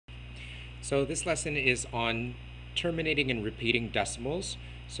So this lesson is on terminating and repeating decimals.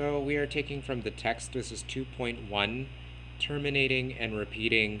 So we are taking from the text, this is 2.1, terminating and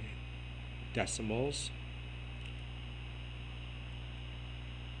repeating decimals.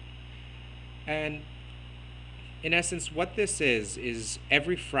 And in essence, what this is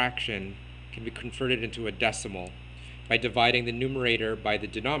every fraction can be converted into a decimal by dividing the numerator by the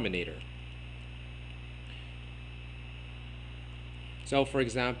denominator. So, for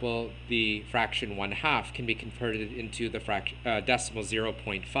example, the fraction 1/2 can be converted into the decimal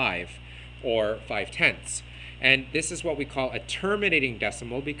 0.5 or 5/10. And this is what we call a terminating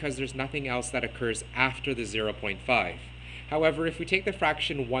decimal because there's nothing else that occurs after the 0.5. However, if we take the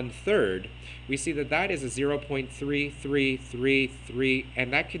fraction 1/3, we see that that is a 0.3333,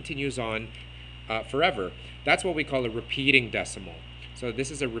 and that continues on forever. That's what we call a repeating decimal. So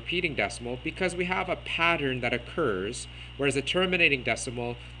this is a repeating decimal because we have a pattern that occurs, whereas a terminating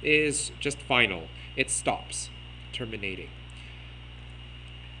decimal is just final. It stops, terminating.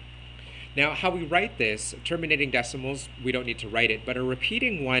 Now, how we write this, terminating decimals, we don't need to write it, but a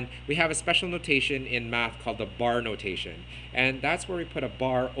repeating one, we have a special notation in math called the bar notation. And that's where we put a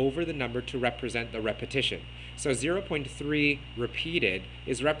bar over the number to represent the repetition. So 0.3 repeated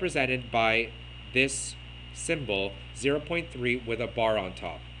is represented by this symbol 0.3 with a bar on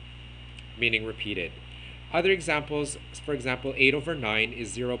top, meaning repeated. Other examples, for example, 8/9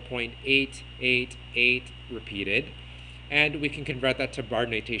 is 0.888 repeated, and we can convert that to bar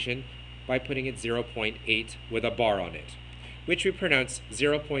notation by putting it 0.8 with a bar on it, which we pronounce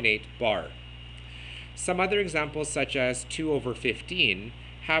 0.8 bar. Some other examples, such as 2/15,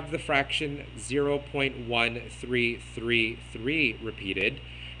 have the fraction 0.1333 repeated.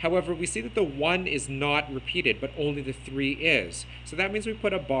 However, we see that the 1 is not repeated, but only the 3 is. So that means we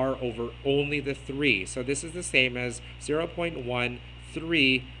put a bar over only the 3. So this is the same as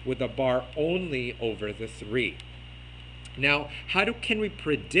 0.13 with a bar only over the 3. Now, can we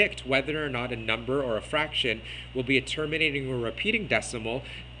predict whether or not a number or a fraction will be a terminating or repeating decimal?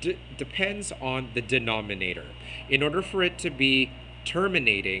 Depends on the denominator. In order for it to be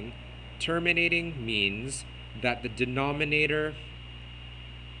terminating means that the denominator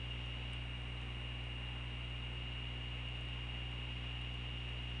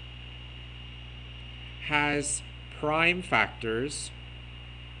has prime factors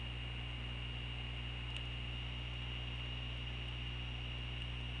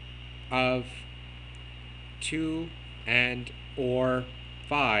of 2 and or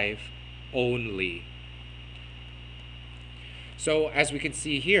 5 only. So as we can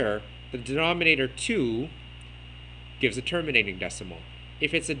see here, the denominator 2 gives a terminating decimal.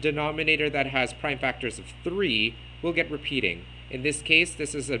 If it's a denominator that has prime factors of 3, we'll get repeating. In this case,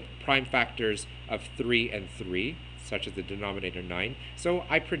 this is a prime factors of 3 and 3, such as the denominator 9. So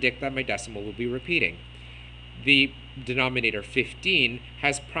I predict that my decimal will be repeating. The denominator 15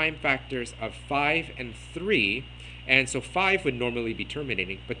 has prime factors of 5 and 3, and so 5 would normally be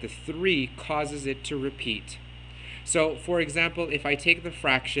terminating, but the 3 causes it to repeat. So, for example, if I take the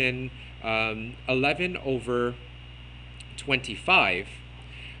fraction 11/25,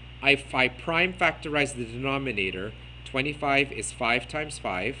 if I prime factorize the denominator, 25 is 5 times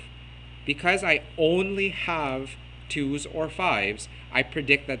 5. Because I only have 2's or 5's, I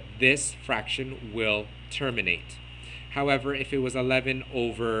predict that this fraction will terminate. However, if it was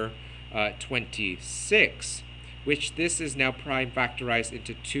 11/26, which this is now prime factorized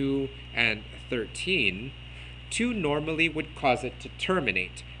into 2 and 13, 2 normally would cause it to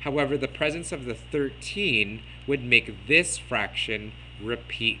terminate. However, the presence of the 13 would make this fraction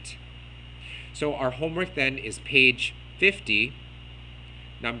repeat. So our homework then is page 50,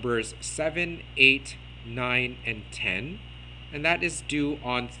 numbers 7, 8, 9, and 10, and that is due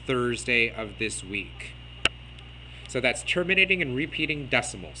on Thursday of this week. So that's terminating and repeating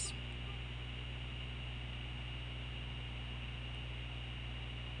decimals.